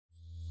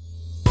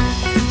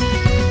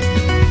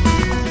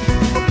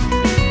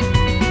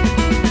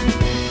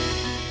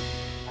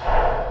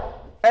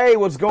Hey,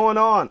 what's going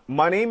on?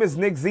 My name is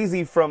Nick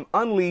Zizi from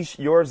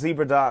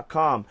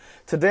UnleashYourZebra.com.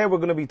 Today we're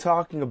going to be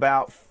talking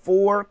about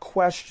 4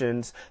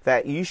 questions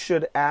that you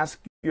should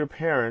ask your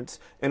parents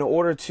in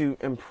order to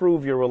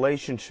improve your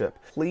relationship.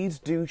 Please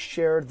do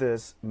share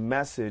this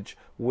message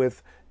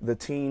with the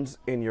teens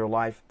in your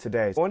life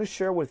today. I want to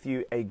share with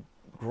you a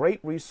great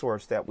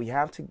resource that we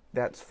have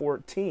that's for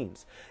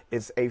teens.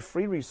 It's a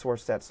free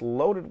resource that's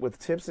loaded with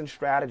tips and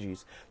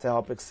strategies to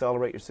help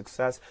accelerate your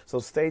success. So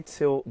stay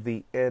till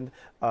the end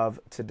of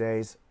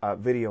today's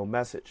video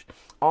message.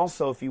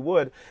 Also, if you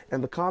would,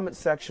 in the comment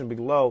section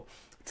below,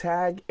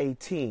 tag a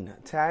teen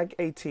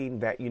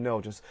that you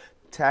know. Just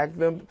tag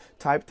them,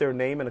 type their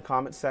name in the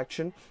comment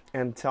section,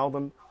 and tell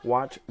them,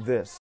 watch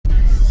this.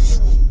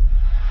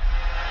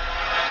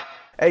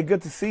 Hey,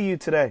 good to see you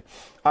today.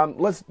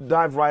 Let's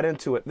dive right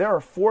into it. There are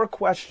 4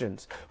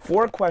 questions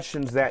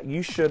that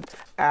you should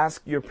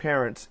ask your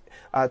parents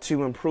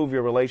to improve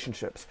your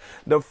relationships.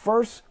 The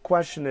first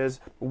question is,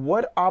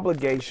 what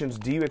obligations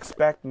do you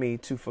expect me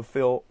to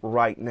fulfill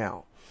right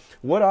now?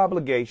 What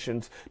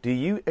obligations do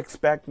you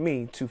expect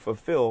me to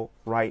fulfill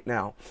right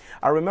now?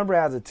 I remember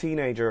as a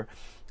teenager,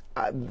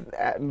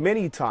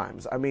 many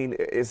times, I mean,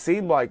 it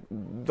seemed like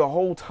the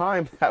whole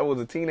time that I was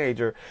a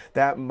teenager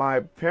that my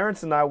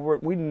parents and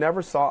we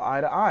never saw eye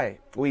to eye.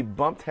 We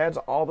bumped heads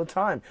all the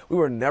time. We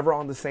were never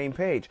on the same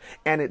page.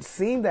 And it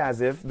seemed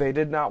as if they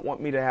did not want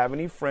me to have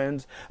any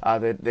friends,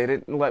 that they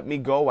didn't let me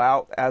go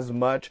out as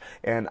much,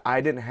 and I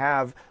didn't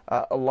have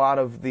a lot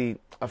of the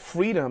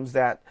freedoms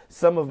that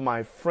some of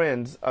my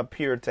friends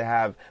appeared to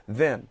have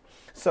then.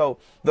 So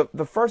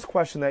the first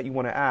question that you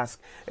want to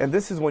ask, and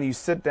this is when you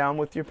sit down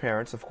with your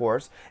parents, of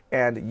course,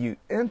 and you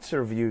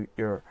interview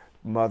your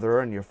mother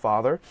and your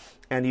father,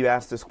 and you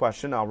ask this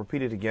question. I'll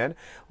repeat it again.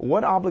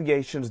 What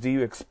obligations do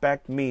you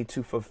expect me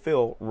to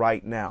fulfill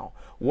right now?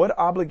 What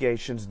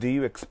obligations do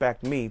you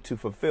expect me to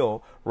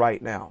fulfill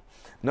right now?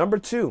 Number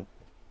 2,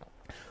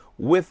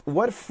 with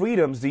what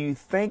freedoms do you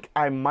think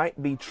I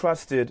might be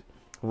trusted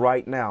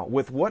right now?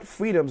 With what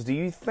freedoms do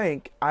you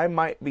think I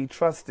might be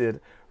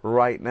trusted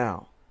right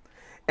now?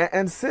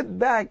 And sit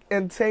back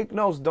and take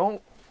notes.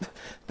 Don't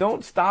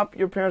stop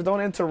your parents.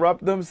 Don't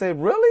interrupt them. Say,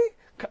 really?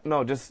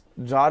 No, just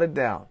jot it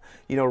down.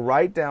 You know,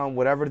 write down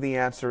whatever the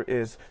answer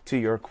is to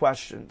your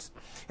questions.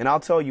 And I'll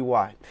tell you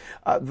why.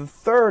 The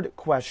third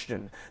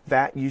question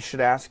that you should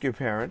ask your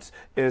parents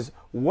is,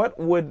 what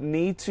would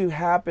need to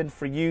happen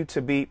for you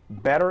to be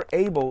better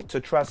able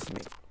to trust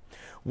me?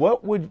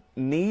 What would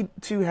need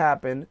to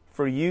happen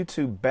for you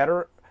to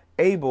better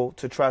able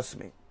to trust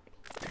me?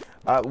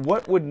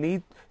 What would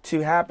need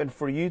to happen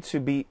for you to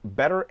be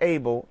better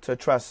able to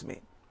trust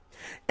me?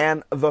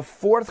 And the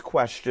fourth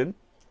question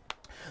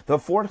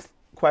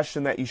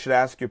that you should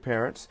ask your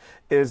parents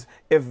is,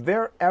 if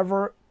there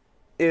ever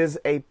is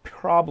a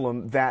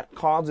problem that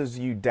causes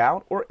you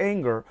doubt or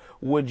anger,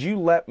 would you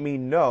let me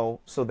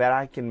know so that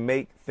I can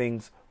make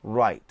things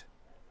right?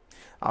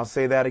 I'll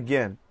say that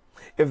again.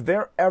 If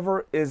there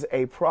ever is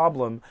a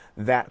problem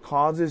that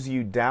causes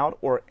you doubt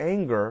or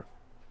anger,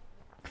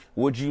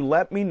 would you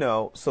let me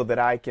know so that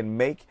I can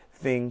make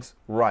things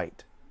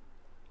right?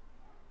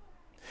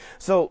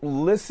 So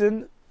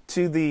listen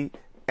to the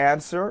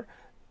answer,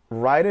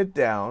 write it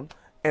down,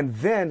 and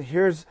then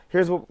here's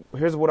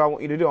what I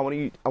want you to do.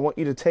 I want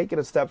you to take it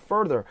a step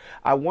further.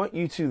 I want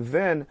you to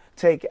then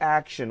take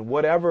action,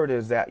 whatever it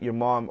is that your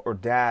mom or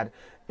dad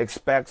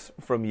expects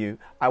from you.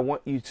 I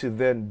want you to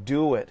then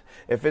do it.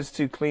 If it's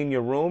to clean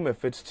your room,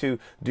 if it's to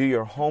do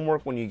your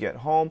homework when you get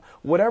home,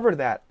 whatever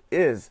that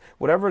is,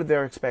 whatever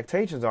their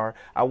expectations are,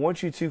 I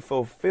want you to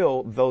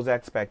fulfill those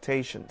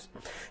expectations.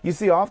 You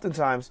see,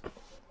 oftentimes,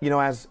 you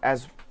know, as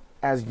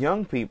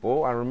young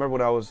people, I remember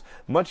when I was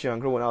much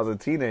younger, when I was a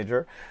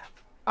teenager,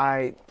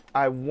 I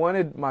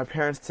wanted my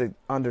parents to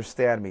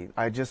understand me.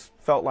 I just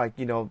felt like,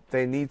 you know,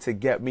 they need to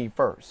get me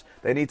first.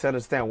 They need to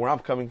understand where I'm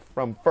coming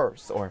from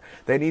first, or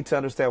they need to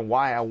understand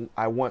why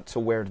I want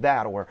to wear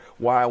that, or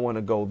why I want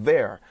to go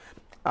there.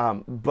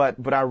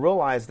 But I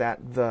realized that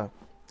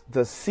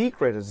the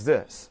secret is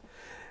this.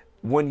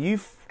 When you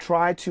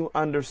try to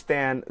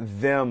understand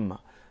them,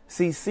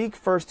 seek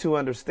first to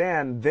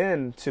understand,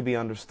 then to be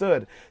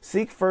understood.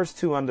 Seek first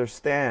to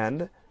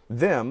understand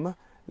them,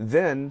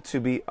 then to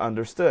be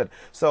understood.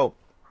 So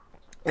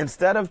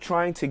instead of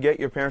trying to get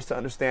your parents to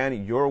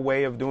understand your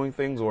way of doing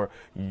things, or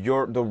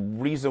the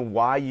reason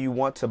why you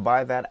want to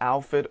buy that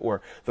outfit,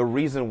 or the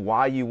reason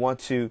why you want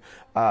to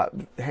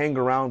hang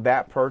around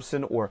that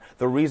person, or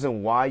the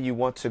reason why you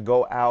want to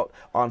go out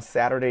on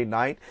Saturday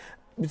night,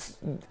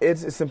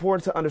 it's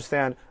important to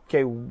understand,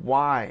 okay,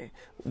 why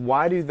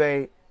do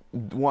they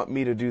want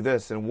me to do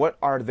this, and what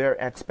are their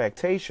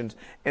expectations?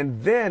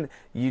 And then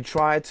you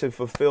try to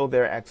fulfill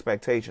their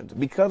expectations,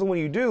 because when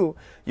you do,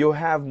 you'll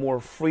have more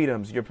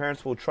freedoms. Your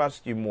parents will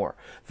trust you more.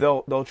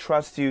 They'll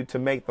trust you to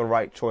make the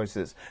right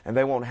choices, and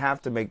they won't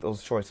have to make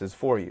those choices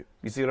for you.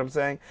 You see what I'm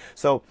saying?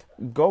 So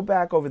go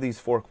back over these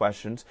 4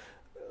 questions.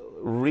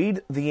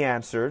 read the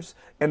answers,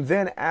 and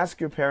then ask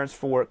your parents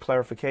for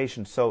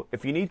clarification. So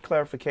if you need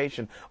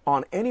clarification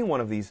on any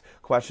one of these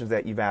questions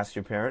that you've asked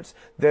your parents,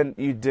 then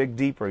you dig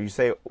deeper. You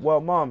say,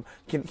 well, Mom,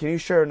 can you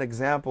share an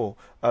example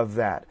of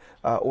that?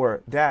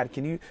 Or Dad,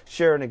 can you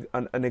share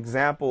an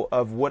example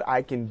of what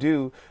I can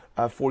do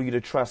for you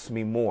to trust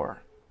me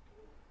more?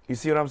 You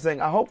see what I'm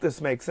saying? I hope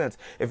this makes sense.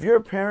 If you're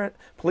a parent,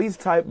 please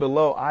type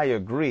below, I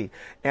agree.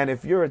 And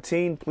if you're a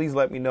teen, please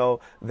let me know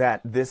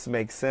that this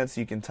makes sense.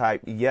 You can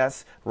type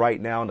yes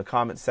right now in the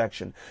comment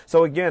section.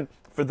 So again,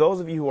 for those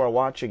of you who are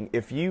watching,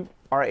 if you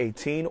are a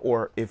teen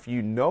or if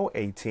you know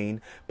a teen,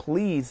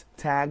 please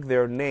tag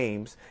their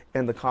names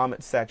in the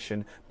comment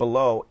section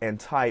below and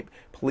type,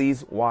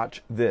 please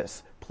watch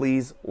this.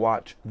 Please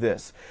watch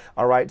this.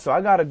 All right, so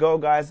I got to go,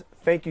 guys.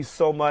 Thank you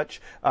so much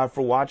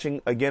for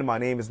watching. Again, my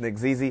name is Nick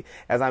Zizi.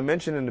 As I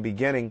mentioned in the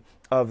beginning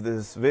of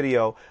this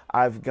video,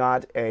 I've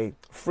got a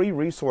free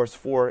resource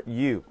for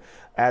you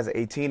as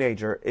a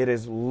teenager. It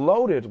is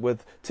loaded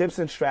with tips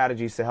and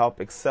strategies to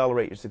help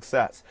accelerate your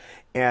success.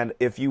 And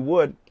if you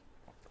would,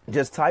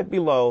 just type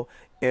below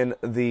in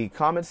the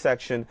comment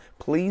section,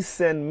 please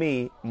send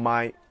me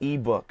my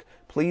ebook.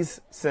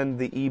 Please send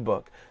the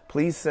ebook.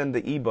 Please send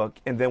the ebook.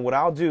 And then what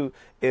I'll do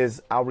is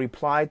I'll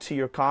reply to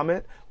your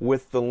comment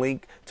with the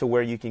link to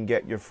where you can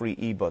get your free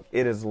ebook.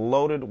 It is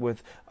loaded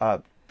with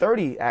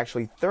 30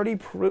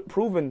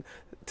 proven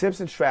tips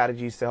and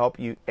strategies to help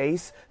you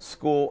ace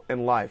school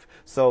and life.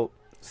 So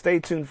stay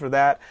tuned for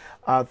that.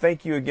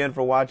 Thank you again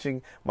for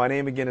watching. My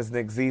name again is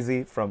Nick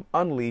Zizi from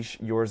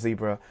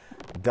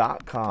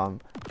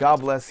UnleashYourZebra.com.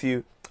 God bless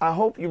you. I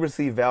hope you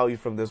receive value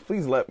from this.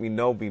 Please let me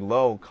know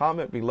below.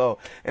 Comment below.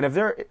 And if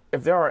there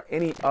are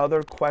any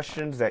other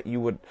questions that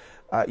you would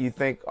you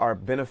think are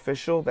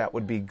beneficial that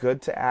would be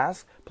good to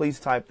ask,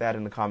 please type that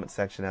in the comment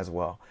section as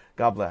well.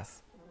 God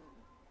bless.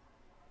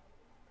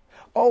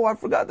 Oh, I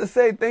forgot to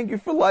say thank you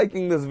for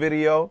liking this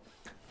video,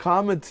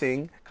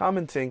 commenting,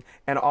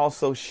 and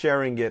also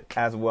sharing it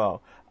as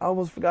well. I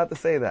almost forgot to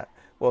say that.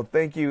 Well,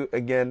 thank you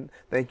again.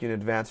 Thank you in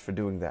advance for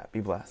doing that.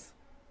 Be blessed.